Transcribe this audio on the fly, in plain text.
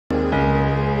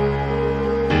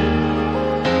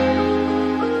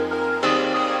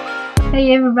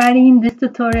Hey everybody, in this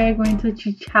tutorial I'm going to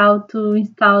teach how to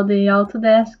install the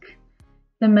Autodesk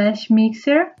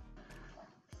Meshmixer.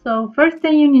 So first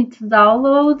thing you need to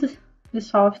download the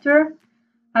software.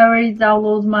 I already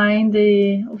downloaded mine,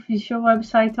 the official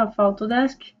website of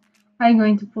Autodesk. I'm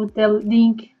going to put the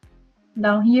link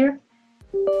down here.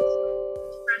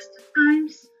 Press 2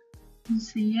 times and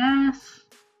say yes.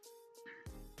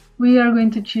 We are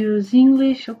going to choose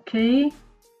English, okay.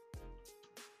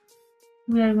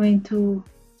 We are going to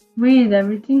read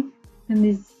everything and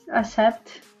is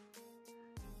accept.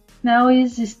 Now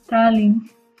is installing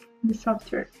the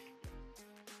software.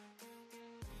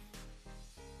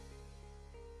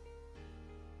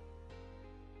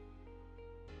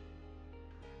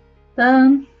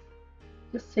 Done.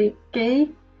 Just say okay.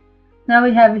 Now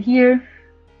we have here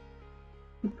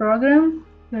the program.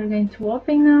 We are going to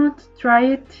open now to try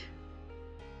it.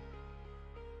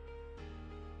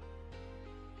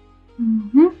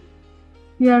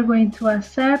 We are going to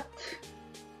accept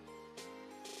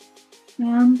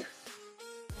and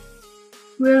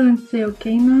we're going to say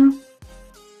okay now.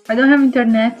 I don't have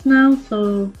internet now,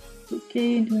 so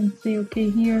okay, I'm going to say okay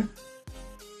here.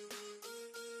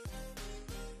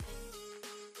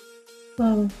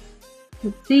 So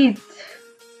that's it.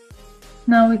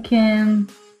 Now we can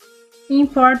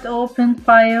import, open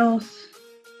files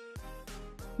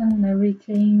and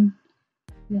everything.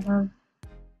 We have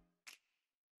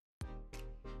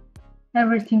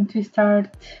everything to start.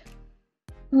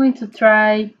 I'm going to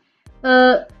try.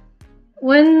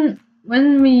 When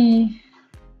we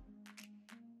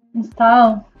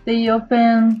install, they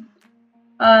open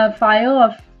a file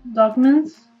of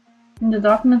documents in the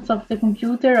documents of the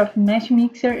computer of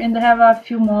Meshmixer, and they have a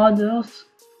few models.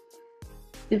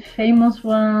 The famous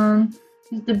one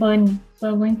is the bunny,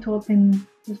 so I'm going to open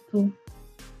just to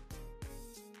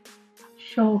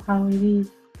show how it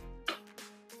is.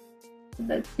 So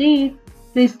that's it.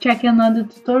 Please check another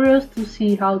tutorials to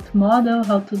see how to model,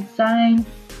 how to design.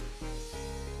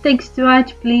 Thanks to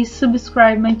watch. Please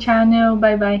subscribe my channel.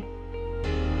 Bye bye.